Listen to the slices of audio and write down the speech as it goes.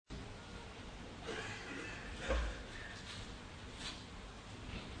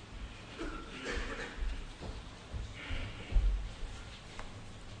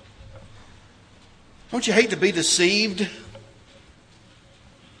Don't you hate to be deceived?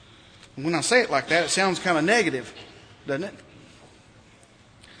 When I say it like that, it sounds kind of negative, doesn't it?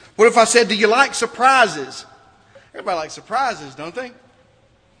 What if I said, do you like surprises? Everybody likes surprises, don't they?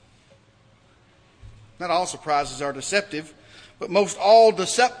 Not all surprises are deceptive, but most all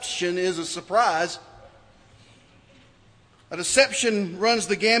deception is a surprise. A deception runs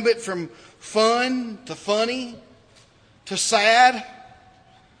the gambit from fun to funny to sad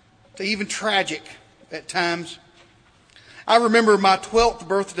to even tragic at times. I remember my 12th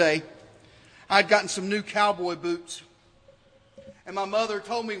birthday. I'd gotten some new cowboy boots. And my mother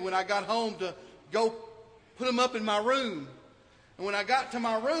told me when I got home to go put them up in my room. And when I got to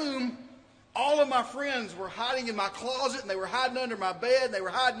my room, all of my friends were hiding in my closet, and they were hiding under my bed, and they were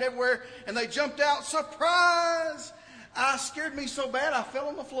hiding everywhere, and they jumped out, surprise! I scared me so bad I fell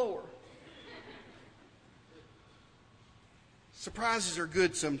on the floor. Surprises are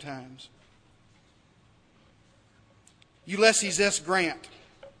good sometimes. Ulysses S. Grant.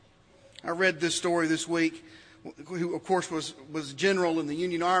 I read this story this week, who of course was general in the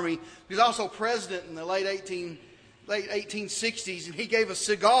Union Army. He was also president in the late 1860s, and he gave a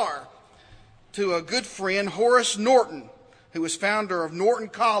cigar to a good friend, Horace Norton, who was founder of Norton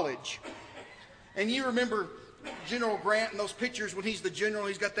College. And you remember General Grant in those pictures when he's the general,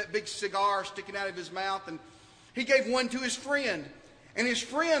 he's got that big cigar sticking out of his mouth, and he gave one to his friend. And his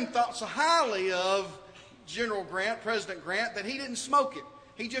friend thought so highly of General Grant, President Grant, that he didn't smoke it.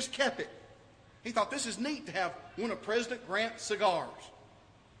 He just kept it. He thought, this is neat to have one of President Grant's cigars.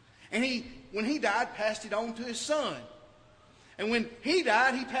 And when he died, passed it on to his son. And when he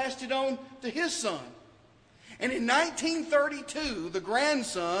died, he passed it on to his son. And in 1932, the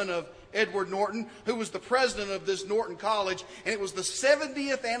grandson of Edward Norton, who was the president of this Norton College, and it was the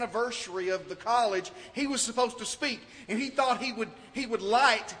 70th anniversary of the college, he was supposed to speak. And he thought he would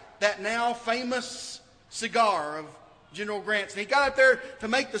light that now famous cigar of General Grant's. And he got up there to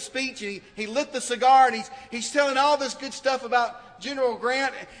make the speech, and he lit the cigar, and he's telling all this good stuff about General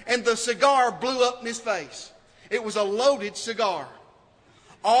Grant, and the cigar blew up in his face. It was a loaded cigar.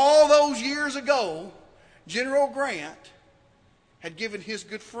 All those years ago, General Grant had given his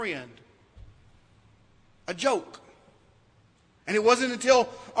good friend a joke. And it wasn't until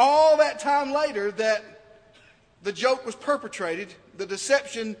all that time later that the joke was perpetrated, the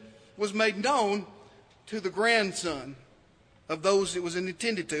deception was made known to the grandson of those it was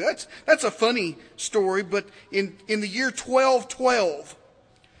intended to. That's a funny story, but in the year 1212,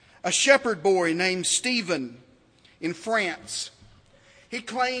 a shepherd boy named Stephen in France, he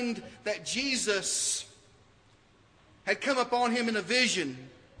claimed that Jesus had come upon him in a vision.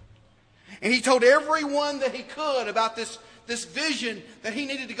 And he told everyone that he could about this vision that he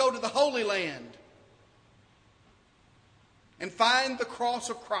needed to go to the Holy Land and find the cross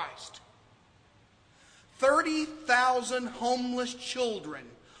of Christ. 30,000 homeless children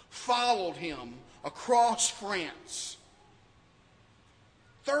followed him across France.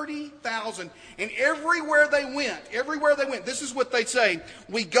 30,000. And everywhere they went, this is what they'd say: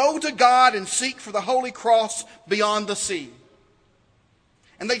 we go to God and seek for the Holy Cross beyond the sea.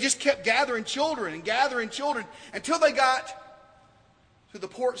 And they just kept gathering children until they got to the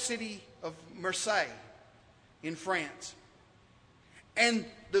port city of Marseille in France. And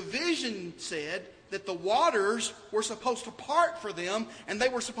the vision said that the waters were supposed to part for them, and they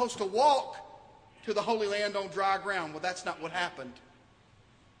were supposed to walk to the Holy Land on dry ground. Well, that's not what happened.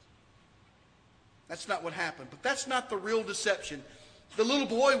 That's not what happened. But that's not the real deception. The little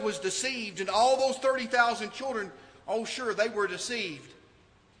boy was deceived, and all those 30,000 children, oh sure, they were deceived.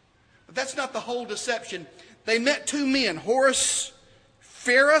 But that's not the whole deception. They met two men, Horace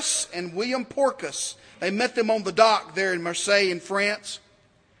Ferris and William Porcus. They met them on the dock there in Marseille in France.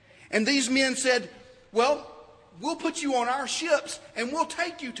 And these men said, well, we'll put you on our ships and we'll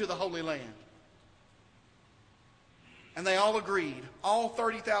take you to the Holy Land. And they all agreed. All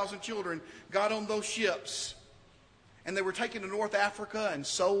 30,000 children got on those ships, and they were taken to North Africa and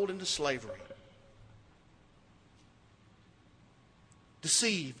sold into slavery.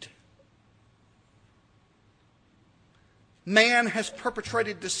 Deceived. Man has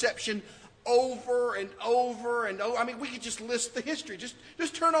perpetrated deception over and over and over. I mean, we could just list the history. Just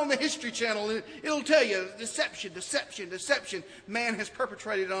turn on the History Channel and it'll tell you deception, deception, deception. Man has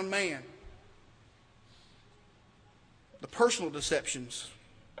perpetrated on man. The personal deceptions,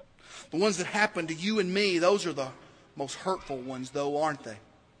 the ones that happen to you and me, those are the most hurtful ones, though, aren't they?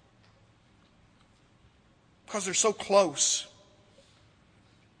 Because they're so close.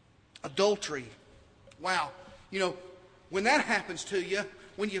 Adultery. Wow. You know, when that happens to you,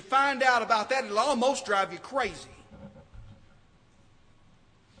 when you find out about that, it'll almost drive you crazy.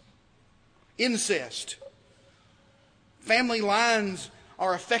 incest. Family lines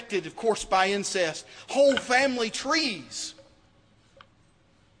are affected, of course, by incest. Whole family trees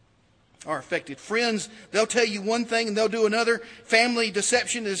are affected. Friends, they'll tell you one thing and they'll do another. Family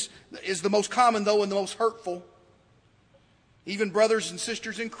deception is the most common, though, and the most hurtful. Even brothers and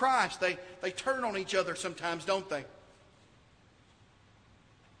sisters in Christ, they turn on each other sometimes, don't they?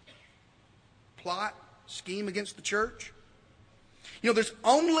 Plot, scheme against the church. You know, there's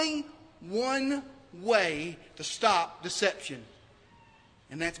only one way to stop deception,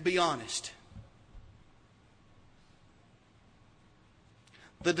 and that's be honest.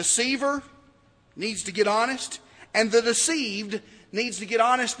 The deceiver needs to get honest, and the deceived needs to get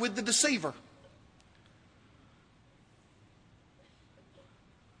honest with the deceiver.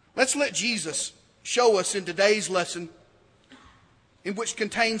 Let's let Jesus show us in today's lesson, in which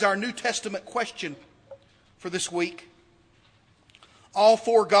contains our New Testament question for this week. All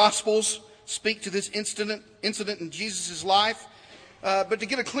four Gospels speak to this incident in Jesus' life. But to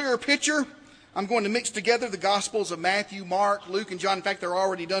get a clearer picture, I'm going to mix together the Gospels of Matthew, Mark, Luke, and John. In fact, they're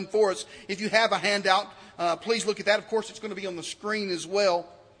already done for us. If you have a handout, please look at that. Of course, it's going to be on the screen as well.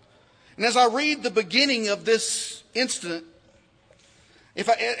 And as I read the beginning of this incident,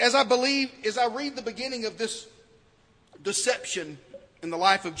 as I read the beginning of this deception in the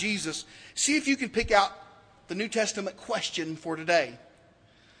life of Jesus, see if you can pick out the New Testament question for today.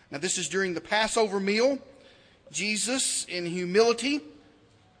 Now, this is during the Passover meal. Jesus, in humility,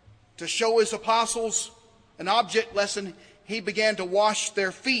 to show his apostles an object lesson, he began to wash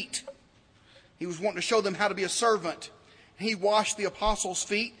their feet. He was wanting to show them how to be a servant. He washed the apostles'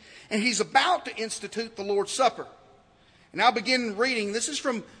 feet, and he's about to institute the Lord's Supper. And I'll begin reading. This is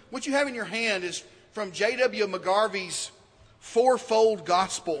from, what you have in your hand is from J.W. McGarvey's Fourfold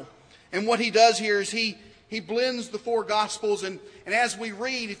Gospel. And what he does here is he blends the four Gospels, and as we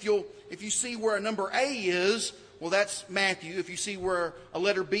read, if you see where a number A is, well, that's Matthew. If you see where a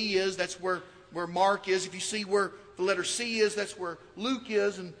letter B is, that's where Mark is. If you see where the letter C is, that's where Luke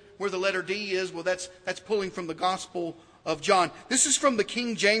is. And where the letter D is, well, that's pulling from the Gospel of John. This is from the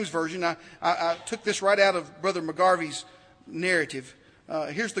King James Version. I took this right out of Brother McGarvey's narrative.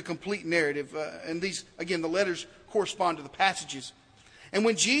 Here's the complete narrative. And these, again, the letters correspond to the passages. And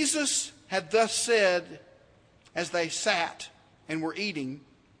when Jesus had thus said, as they sat and were eating,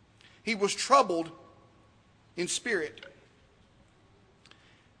 he was troubled in spirit.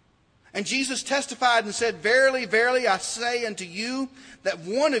 And Jesus testified and said, Verily, verily, I say unto you, that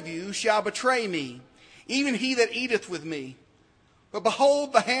one of you shall betray me, even he that eateth with me. But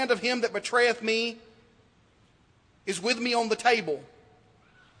behold, the hand of him that betrayeth me is with me on the table.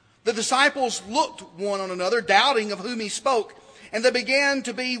 The disciples looked one on another, doubting of whom he spoke. And they began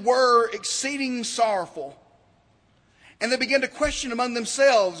to were exceeding sorrowful. And they began to question among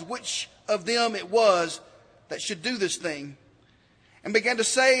themselves which of them it was that should do this thing. And began to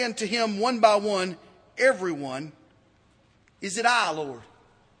say unto him one by one, Everyone, is it I, Lord?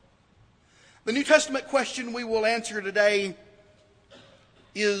 The New Testament question we will answer today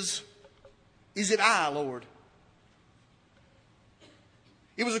is it I, Lord?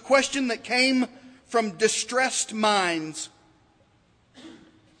 It was a question that came from distressed minds.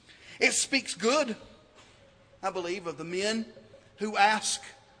 It speaks good, I believe, of the men who asked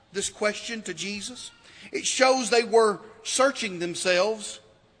this question to Jesus. It shows they were searching themselves.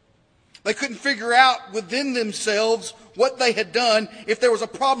 They couldn't figure out within themselves what they had done, if there was a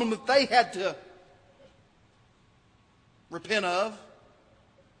problem that they had to repent of,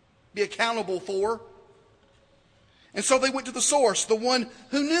 be accountable for. And so they went to the source, the one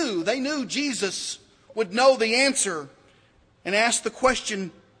who knew. They knew Jesus would know the answer, and asked the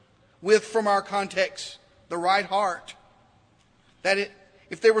question with, from our context, the right heart.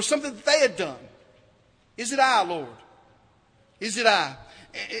 If there was something that they had done, is it I, Lord? Is it I?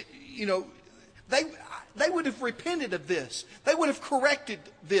 They would have repented of this. They would have corrected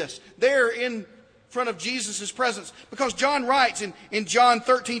this there in front of Jesus' presence. Because John writes in John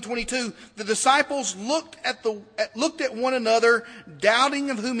 13:22, the disciples looked at one another, doubting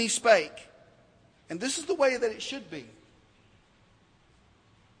of whom he spake. And this is the way that it should be.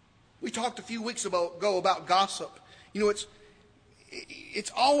 We talked a few weeks ago about gossip.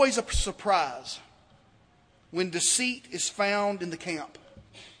 It's always a surprise when deceit is found in the camp,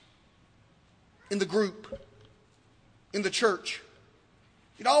 in the group, in the church.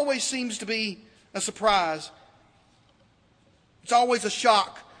 It always seems to be a surprise. It's always a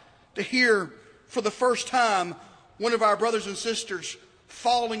shock to hear for the first time one of our brothers and sisters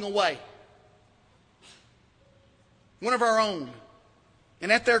falling away. One of our own.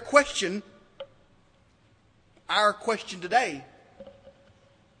 And at their question, our question today,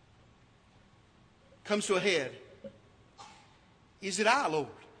 comes to a head. Is it I, Lord?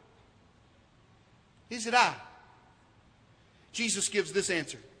 Is it I? Jesus gives this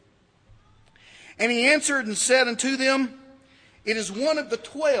answer. And he answered and said unto them, It is one of the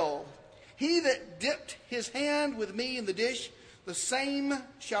 12. He that dipped his hand with me in the dish, the same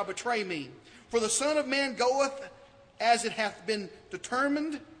shall betray me. For the Son of Man goeth as it hath been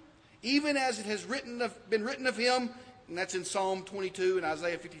determined, even as it has been written of him. And that's in Psalm 22 and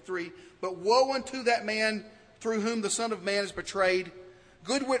Isaiah 53. But woe unto that man through whom the Son of Man is betrayed.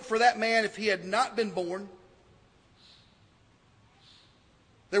 Good wit for that man if he had not been born.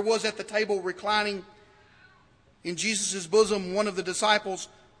 There was at the table reclining in Jesus' bosom one of the disciples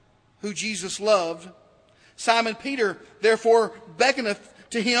who Jesus loved. Simon Peter therefore beckoneth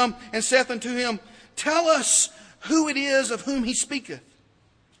to him and saith unto him, Tell us who it is of whom he speaketh.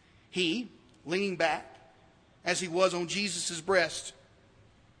 He, leaning back, as he was on Jesus' breast,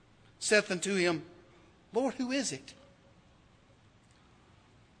 saith unto him, Lord, who is it?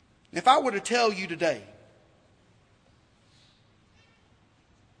 If I were to tell you today,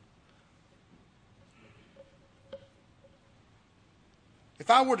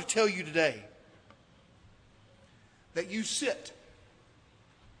 that you sit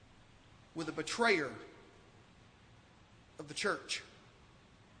with a betrayer of the church,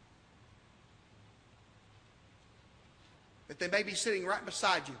 that they may be sitting right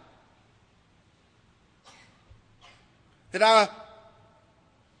beside you, that I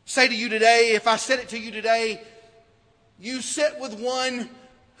say to you today, if I said it to you today, you sit with one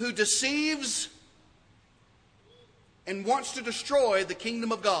who deceives and wants to destroy the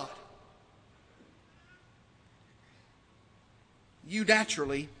kingdom of God, you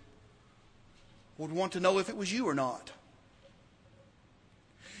naturally would want to know if it was you or not.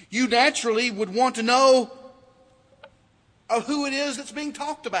 You naturally would want to know of who it is that's being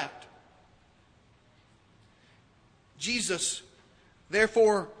talked about. Jesus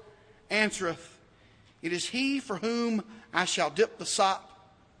therefore answereth, It is he for whom I shall dip the sop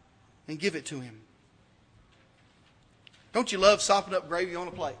and give it to him. Don't you love sopping up gravy on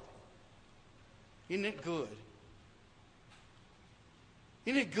a plate? Isn't it good?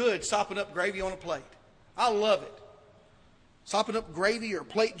 Isn't it good sopping up gravy on a plate? I love it. Sopping up gravy or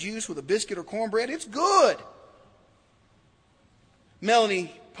plate juice with a biscuit or cornbread, it's good.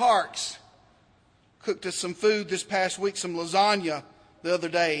 Melanie Parks cooked us some food this past week, some lasagna the other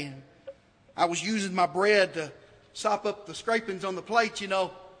day. I was using my bread to sop up the scrapings on the plate, you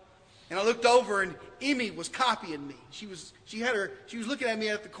know. And I looked over and Emmy was copying me. She was looking at me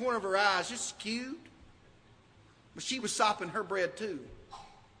at the corner of her eyes, just cute. But she was sopping her bread too.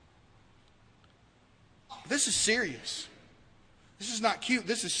 This is serious. This is not cute.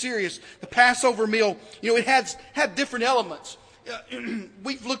 This is serious. The Passover meal, it had different elements.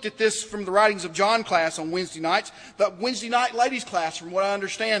 We've looked at this from the writings of John class on Wednesday nights. The Wednesday night ladies class, from what I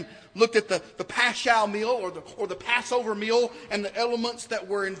understand, looked at the Paschal meal or the Passover meal and the elements that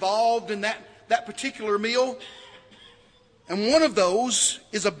were involved in that particular meal. And one of those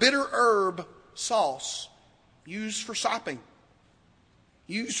is a bitter herb sauce used for sopping,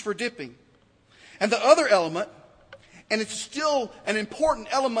 used for dipping. And the other element, and it's still an important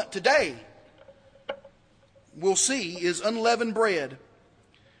element today, we'll see, is unleavened bread.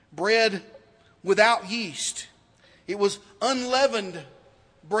 Bread without yeast. It was unleavened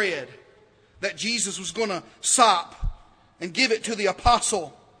bread that Jesus was going to sop and give it to the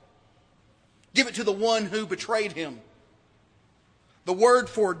apostle. Give it to the one who betrayed him. The word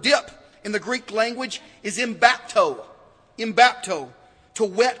for dip in the Greek language is imbapto. Imbapto, to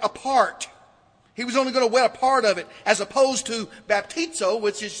wet a part. He was only going to wet a part of it, as opposed to baptizo,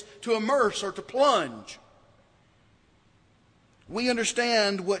 which is to immerse or to plunge. We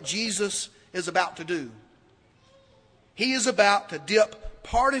understand what Jesus is about to do. He is about to dip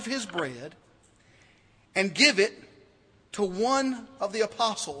part of his bread and give it to one of the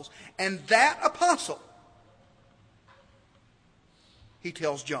apostles. And that apostle, he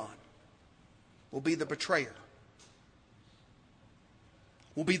tells John, will be the betrayer,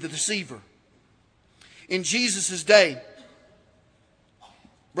 will be the deceiver. In Jesus' day,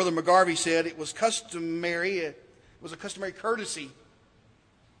 Brother McGarvey said it was a customary courtesy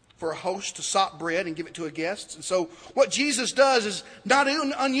for a host to sop bread and give it to a guest. And so what Jesus does is not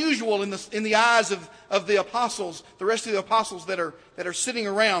unusual in the eyes of the apostles, the rest of the apostles that are sitting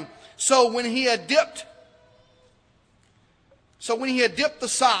around. So when he had dipped the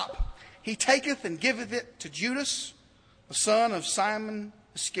sop, he taketh and giveth it to Judas, the son of Simon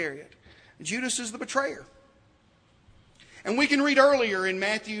Iscariot. Judas is the betrayer. And we can read earlier in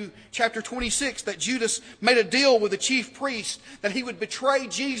Matthew chapter 26 that Judas made a deal with the chief priest that he would betray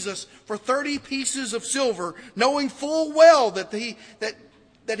Jesus for 30 pieces of silver, knowing full well that he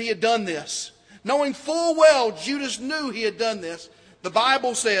had done this. Knowing full well Judas knew he had done this. The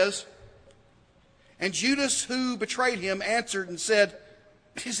Bible says, and Judas who betrayed him answered and said,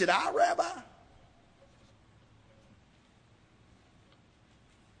 "Is it I, Rabbi?"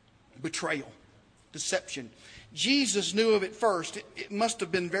 Betrayal, deception. Jesus knew of it first. It must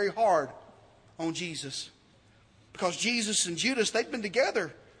have been very hard on Jesus. Because Jesus and Judas, they'd been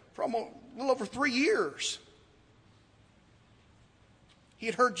together for almost a little over 3 years. He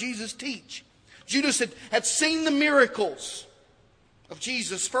had heard Jesus teach. Judas had seen the miracles of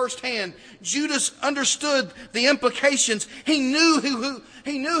Jesus firsthand. Judas understood the implications. He knew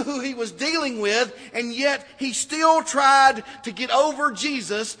who he was dealing with, and yet he still tried to get over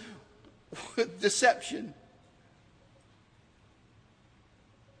Jesus with deception.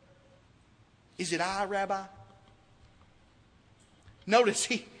 Is it I, Rabbi? Notice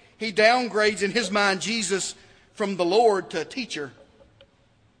he downgrades in his mind Jesus from the Lord to teacher.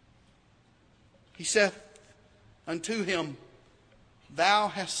 He saith unto him, "Thou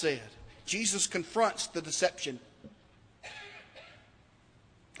hast said." Jesus confronts the deception.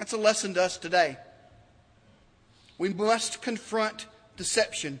 That's a lesson to us today. We must confront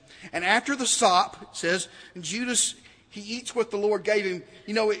deception. And after the sop, it says, Judas, he eats what the Lord gave him.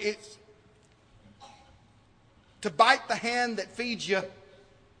 You know, it's to bite the hand that feeds you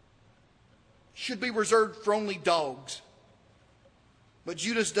should be reserved for only dogs. But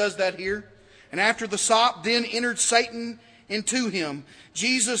Judas does that here. And after the sop, then entered Satan into him.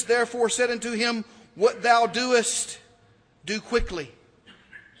 Jesus therefore said unto him, "What thou doest, do quickly."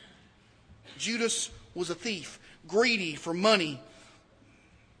 Judas was a thief, greedy for money.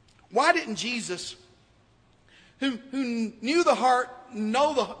 Why didn't Jesus, who knew the heart,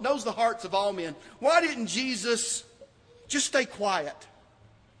 knows the hearts of all men, why didn't Jesus just stay quiet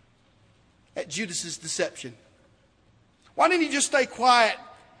at Judas's deception? Why didn't he just stay quiet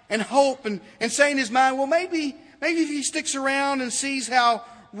and hope and say in his mind, well, maybe if he sticks around and sees how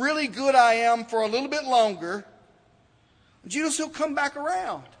really good I am for a little bit longer, Judas will come back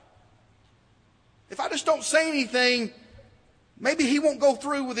around. If I just don't say anything, maybe he won't go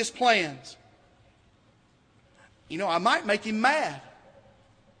through with his plans. You know, I might make him mad.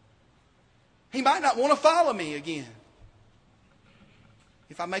 He might not want to follow me again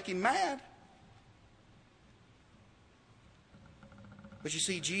if I make him mad. But you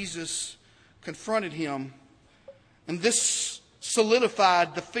see, Jesus confronted him, and this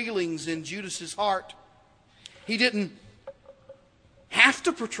solidified the feelings in Judas's heart. He didn't have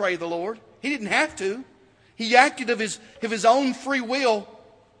to betray the Lord. He didn't have to. He acted of his own free will.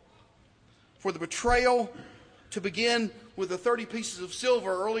 For the betrayal to begin with the 30 pieces of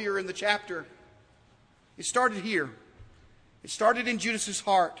silver earlier in the chapter, it started here. It started in Judas's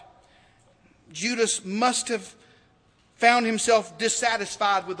heart. Judas must have found himself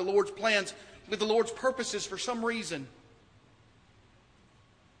dissatisfied with the Lord's plans, with the Lord's purposes for some reason.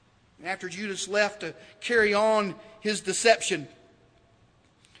 And after Judas left to carry on his deception,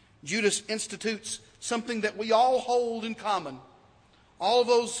 Judas institutes something that we all hold in common. All of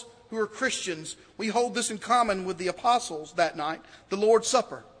those who are Christians, we hold this in common with the apostles that night, the Lord's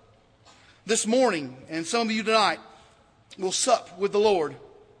Supper. This morning, and some of you tonight, will sup with the Lord.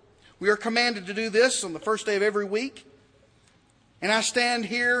 We are commanded to do this on the first day of every week. And I stand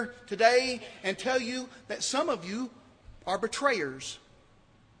here today and tell you that some of you are betrayers.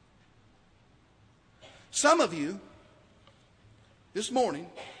 Some of you, this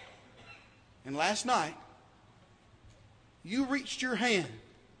morning and last night, you reached your hand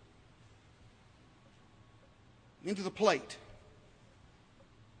into the plate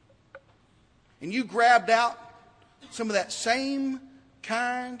and you grabbed out some of that same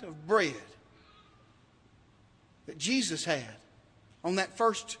kind of bread that Jesus had on that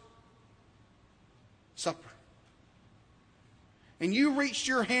first supper. And you reached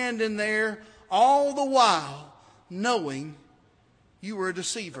your hand in there all the while knowing you were a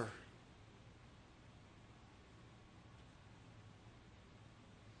deceiver.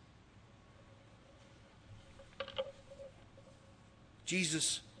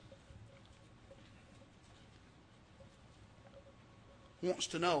 Jesus wants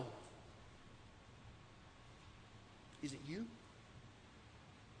to know, is it you?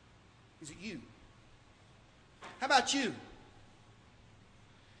 Is it you? How about you?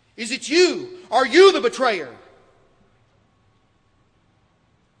 Is it you? Are you the betrayer?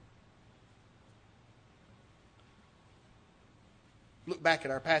 Look back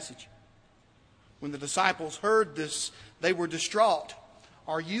at our passage. When the disciples heard this, they were distraught.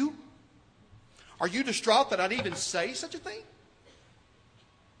 Are you? Are you distraught that I'd even say such a thing?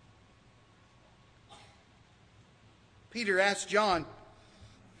 Peter asked John,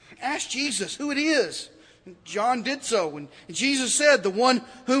 ask Jesus who it is. And John did so. And Jesus said, the one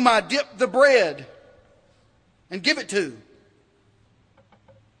whom I dip the bread and give it to.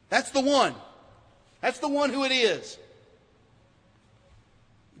 That's the one. That's the one who it is.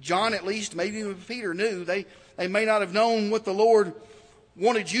 John, at least, maybe even Peter knew. They may not have known what the Lord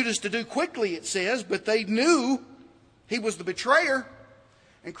wanted Judas to do quickly, it says, but they knew he was the betrayer.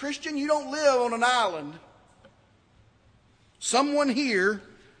 And Christian, you don't live on an island. Someone here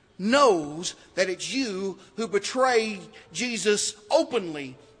knows that it's you who betrayed Jesus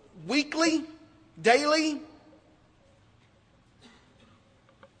openly, weekly, daily.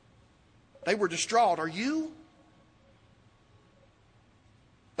 They were distraught. Are you?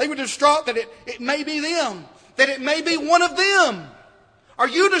 They were distraught that it may be them, that it may be one of them. Are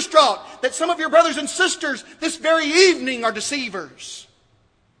you distraught that some of your brothers and sisters this very evening are deceivers?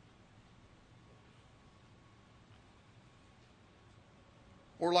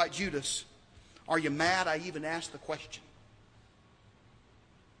 Or like Judas, are you mad I even asked the question?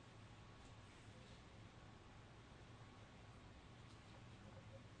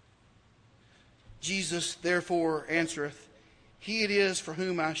 Jesus therefore answereth, he it is for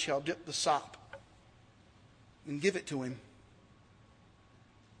whom I shall dip the sop and give it to him.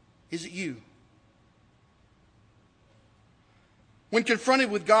 Is it you? When confronted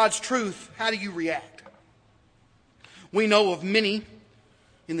with God's truth, how do you react? We know of many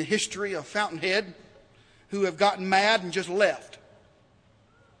in the history of Fountainhead who have gotten mad and just left.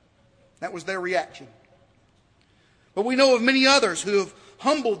 That was their reaction. But we know of many others who have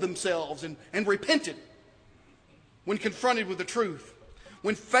humbled themselves and repented when confronted with the truth.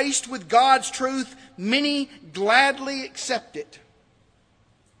 When faced with God's truth, many gladly accept it.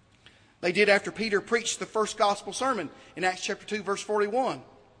 They did after Peter preached the first gospel sermon in Acts chapter 2, verse 41.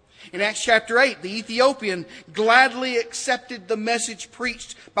 In Acts chapter 8, the Ethiopian gladly accepted the message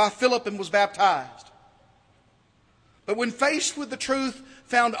preached by Philip and was baptized. But when faced with the truth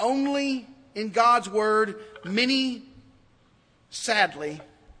found only in God's word, many, sadly,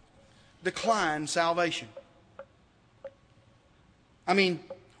 decline salvation. I mean,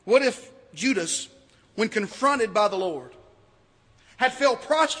 what if Judas, when confronted by the Lord, had fell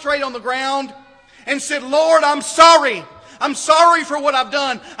prostrate on the ground and said, Lord, I'm sorry. I'm sorry for what I've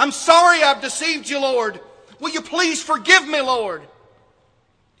done. I'm sorry I've deceived you, Lord. Will you please forgive me, Lord?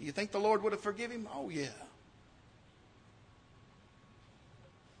 Do you think the Lord would have forgiven him? Oh, yeah.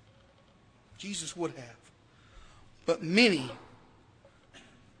 Jesus would have. But many,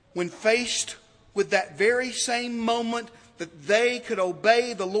 when faced with that very same moment that they could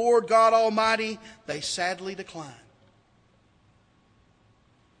obey the Lord God Almighty, they sadly decline.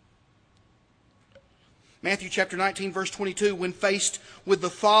 Matthew chapter 19, verse 22, when faced with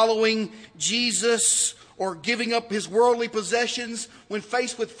the following Jesus or giving up his worldly possessions, when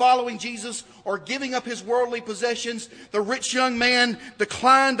faced with following Jesus or giving up his worldly possessions, the rich young man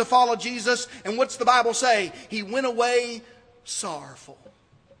declined to follow Jesus. And what's the Bible say? He went away sorrowful.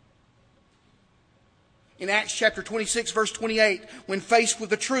 In Acts chapter 26, verse 28, when faced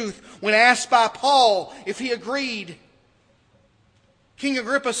with the truth, when asked by Paul if he agreed, King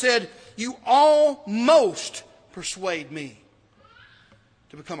Agrippa said, you almost persuade me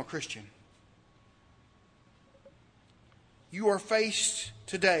to become a Christian. You are faced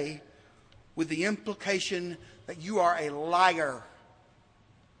today with the implication that you are a liar.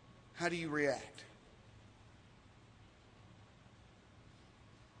 How do you react?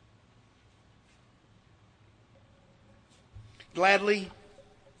 Gladly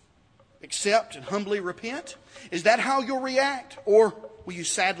accept and humbly repent? Is that how you'll react? Or will you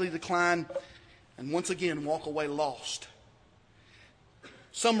sadly decline and once again walk away lost?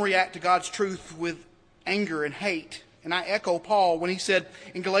 Some react to God's truth with anger and hate. And I echo Paul when he said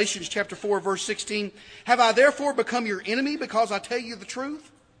in Galatians chapter 4, verse 16, have I therefore become your enemy because I tell you the truth?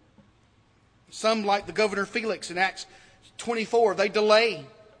 Some, like the governor Felix in Acts 24, they delay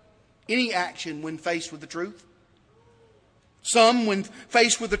any action when faced with the truth. Some, when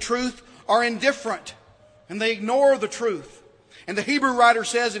faced with the truth, are indifferent and they ignore the truth. And the Hebrew writer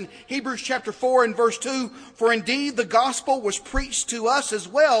says in Hebrews chapter 4 and verse 2, for indeed the gospel was preached to us as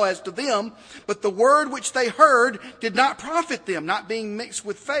well as to them, but the word which they heard did not profit them, not being mixed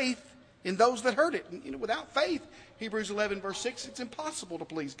with faith in those that heard it. And, without faith, Hebrews 11 verse 6, it's impossible to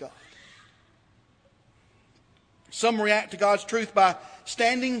please God. Some react to God's truth by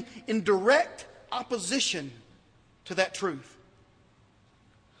standing in direct opposition to that truth.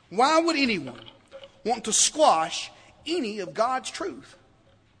 Why would anyone want to squash any of God's truth.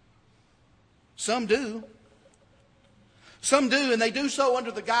 Some do. Some do, and they do so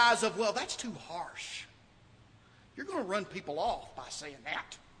under the guise of, well, that's too harsh. You're going to run people off by saying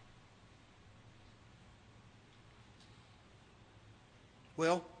that.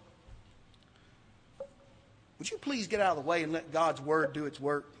 Well, would you please get out of the way and let God's Word do its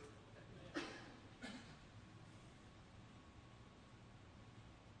work?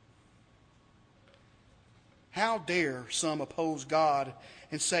 How dare some oppose God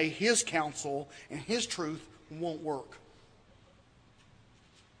and say His counsel and His truth won't work?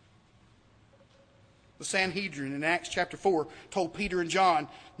 The Sanhedrin in Acts chapter 4 told Peter and John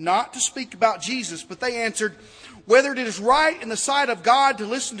not to speak about Jesus, but they answered, whether it is right in the sight of God to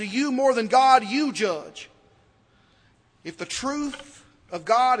listen to you more than God, you judge. If the truth of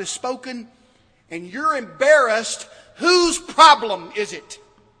God is spoken and you're embarrassed, whose problem is it?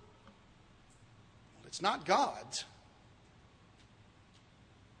 Well, it's not God's.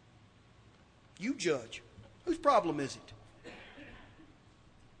 You judge. Whose problem is it?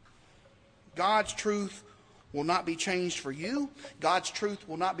 God's truth will not be changed for you. God's truth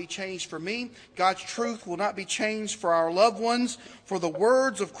will not be changed for me. God's truth will not be changed for our loved ones. For the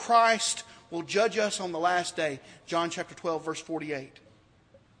words of Christ will judge us on the last day. John chapter 12, verse 48.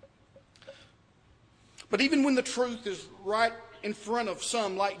 But even when the truth is right in front of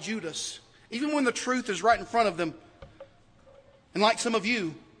some, like Judas, even when the truth is right in front of them, and like some of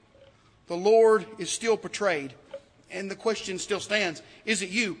you, the Lord is still portrayed. And the question still stands, is it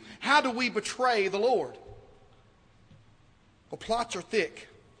you? How do we betray the Lord? Well, plots are thick.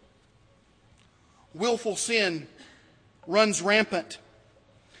 Willful sin runs rampant.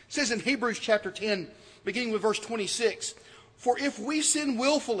 It says in Hebrews chapter 10, beginning with verse 26, for if we sin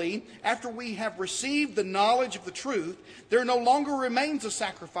willfully after we have received the knowledge of the truth, there no longer remains a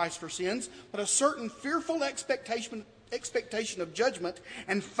sacrifice for sins, but a certain fearful expectation of judgment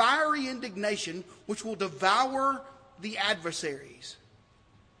and fiery indignation which will devour the adversaries.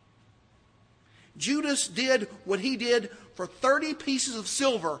 Judas did what he did for 30 pieces of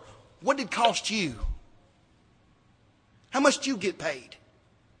silver. What did it cost you? How much did you get paid?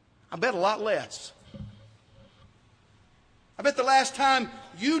 I bet a lot less. I bet the last time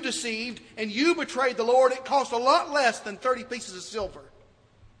you deceived and you betrayed the Lord, it cost a lot less than 30 pieces of silver.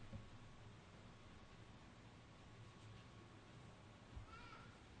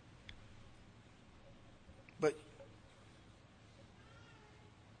 But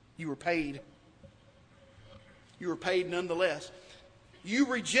you were paid. You were paid nonetheless. You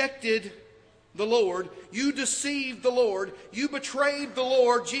rejected the Lord. You deceived the Lord. You betrayed the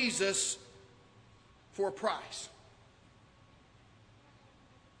Lord Jesus for a price.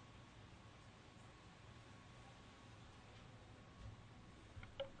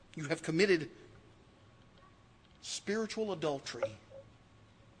 You have committed spiritual adultery.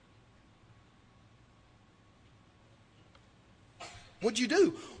 What did you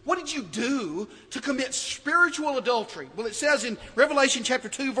do? What did you do to commit spiritual adultery? Well, it says in Revelation chapter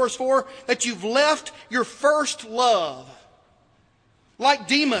 2, verse 4, that you've left your first love. Like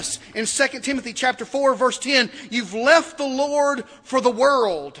Demas in 2 Timothy chapter 4, verse 10, you've left the Lord for the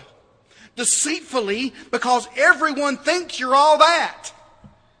world. Deceitfully, because everyone thinks you're all that.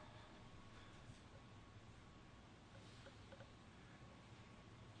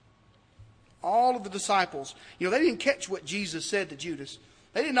 All of the disciples, they didn't catch what Jesus said to Judas.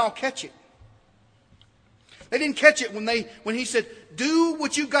 They didn't all catch it. They didn't catch it when he said, do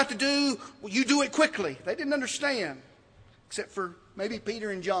what you've got to do, you do it quickly. They didn't understand, except for maybe Peter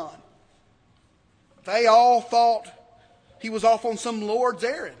and John. They all thought he was off on some Lord's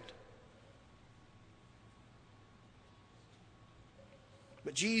errand.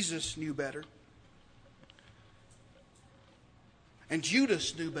 But Jesus knew better. And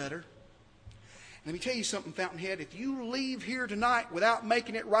Judas knew better. Let me tell you something, Fountainhead. If you leave here tonight without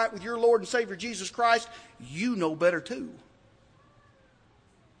making it right with your Lord and Savior Jesus Christ, you know better too.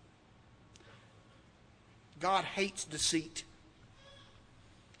 God hates deceit.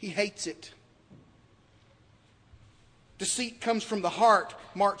 He hates it. Deceit comes from the heart,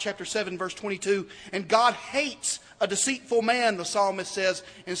 Mark chapter 7, verse 22. And God hates a deceitful man, the psalmist says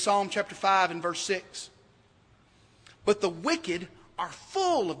in Psalm chapter 5 and verse 6. But the wicked are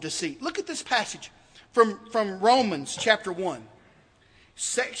full of deceit. Look at this passage from Romans chapter 1.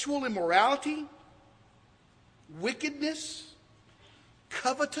 Sexual immorality, wickedness,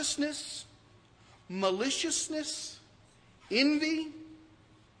 covetousness, maliciousness, envy,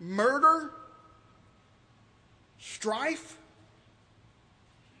 murder, strife,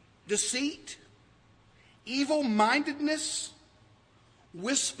 deceit, evil-mindedness,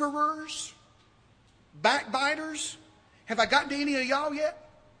 whisperers, backbiters. Have I gotten to any of y'all yet?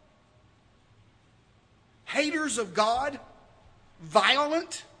 Haters of God,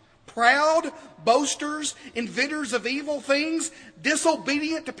 violent, proud, boasters, inventors of evil things,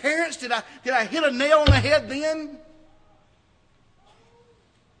 disobedient to parents. Did I hit a nail on the head then?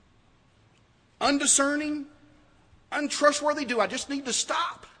 Undiscerning, untrustworthy. Do I just need to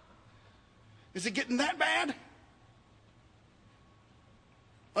stop? Is it getting that bad?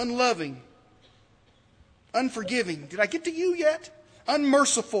 Unloving, unforgiving. Did I get to you yet?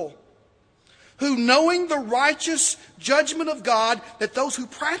 Unmerciful. Who, knowing the righteous judgment of God, that those who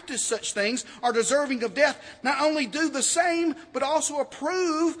practice such things are deserving of death, not only do the same, but also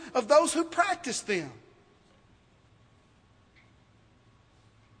approve of those who practice them.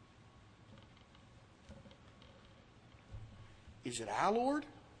 Is it I, Lord?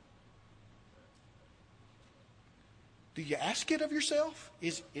 Do you ask it of yourself?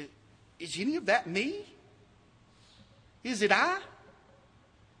 Is any of that me? Is it I?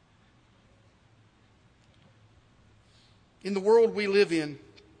 In the world we live in,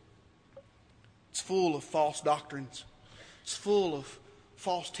 it's full of false doctrines. It's full of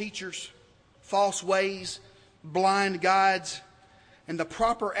false teachers, false ways, blind guides. And the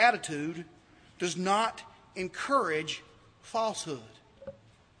proper attitude does not encourage falsehood.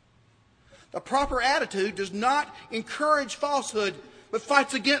 The proper attitude does not encourage falsehood, but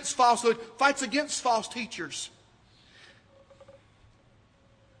fights against falsehood, fights against false teachers.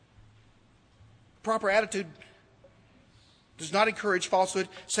 The proper attitude does not encourage falsehood,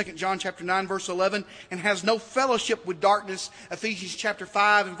 2 John chapter 9, verse 11, and has no fellowship with darkness, Ephesians chapter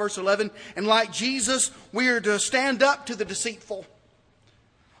 5 and verse 11. And like Jesus, we are to stand up to the deceitful.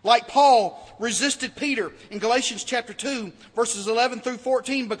 Like Paul resisted Peter in Galatians chapter 2, verses 11 through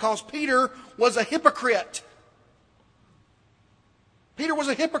 14, because Peter was a hypocrite. Peter was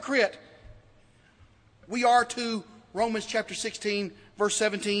a hypocrite. We are to, Romans chapter 16, verse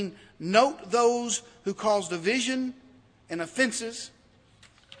 17, note those who cause division and offenses.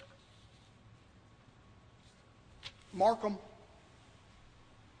 Mark them.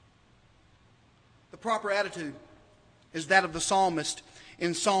 The proper attitude is that of the psalmist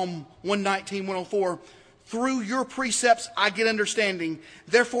in Psalm 119, 104. Through your precepts I get understanding.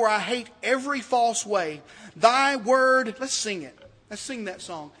 Therefore I hate every false way. Thy word, let's sing it. Let's sing that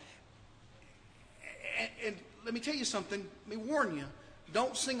song. And let me tell you something. Let me warn you.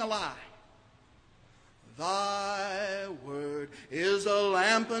 Don't sing a lie. Thy word is a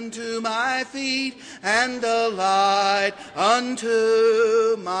lamp unto my feet and a light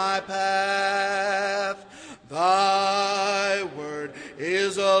unto my path. Thy word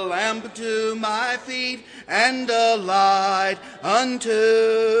is a lamp unto my feet and a light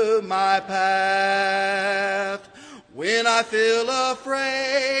unto my path. When I feel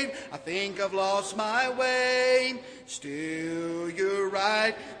afraid, I think I've lost my way, still you're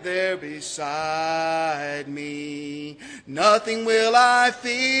right there beside me. Nothing will I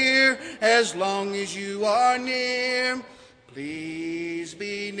fear as long as you are near. Please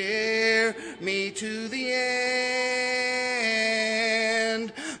be near me to the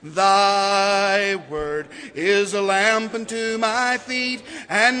end. Thy word is a lamp unto my feet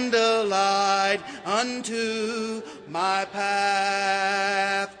and a light unto my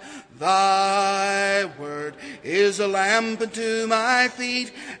path. Thy word is a lamp unto my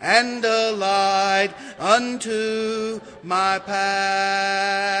feet and a light unto my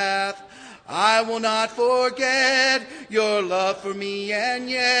path. I will not forget your love for me, and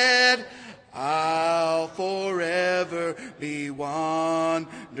yet I'll forever be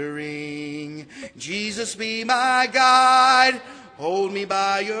wandering. Jesus, be my guide. Hold me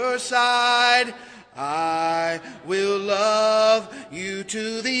by your side. I will love you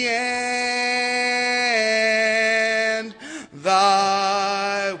to the end.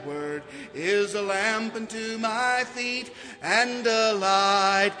 Thy word is a lamp unto my feet and a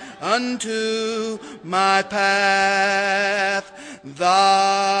light unto my path.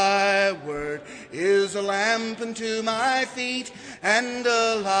 Thy word is a lamp unto my feet and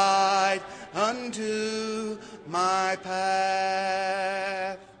a light unto my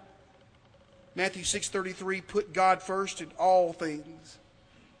path. Matthew 6:33, put God first in all things.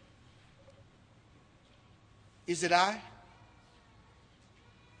 Is it I?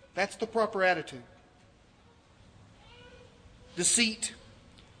 That's the proper attitude. Deceit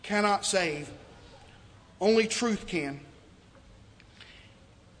cannot save. Only truth can.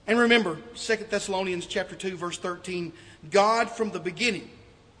 And remember, 2 Thessalonians chapter 2, verse 13, God from the beginning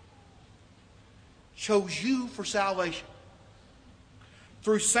chose you for salvation.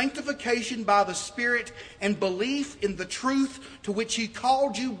 through sanctification by the Spirit and belief in the truth to which He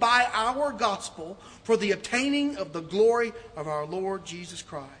called you by our gospel for the obtaining of the glory of our Lord Jesus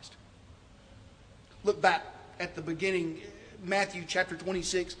Christ. Look back at the beginning, Matthew chapter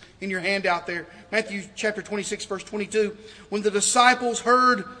 26, in your handout there. Matthew chapter 26, verse 22. When the disciples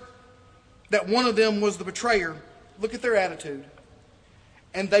heard that one of them was the betrayer, look at their attitude.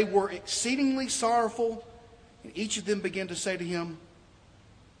 And they were exceedingly sorrowful, and each of them began to say to Him,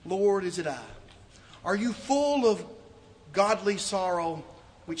 Lord, is it I? Are you full of godly sorrow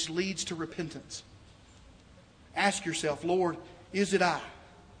which leads to repentance? Ask yourself, Lord, is it I?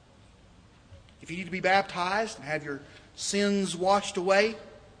 If you need to be baptized and have your sins washed away,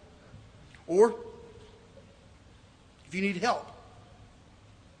 or if you need help,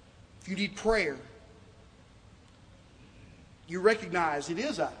 if you need prayer, you recognize it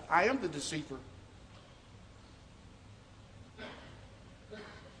is I. I am the deceiver.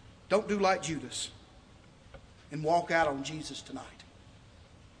 Don't do like Judas and walk out on Jesus tonight.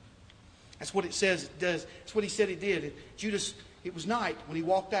 That's what it says it does. That's what he said he did. Judas, it was night when he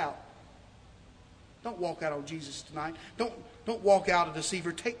walked out. Don't walk out on Jesus tonight. Don't walk out a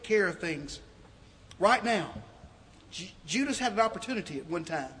deceiver. Take care of things right now. Judas had an opportunity at one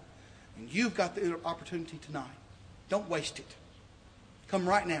time, and you've got the opportunity tonight. Don't waste it. Come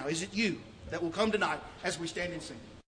right now. Is it you that will come tonight as we stand and sing?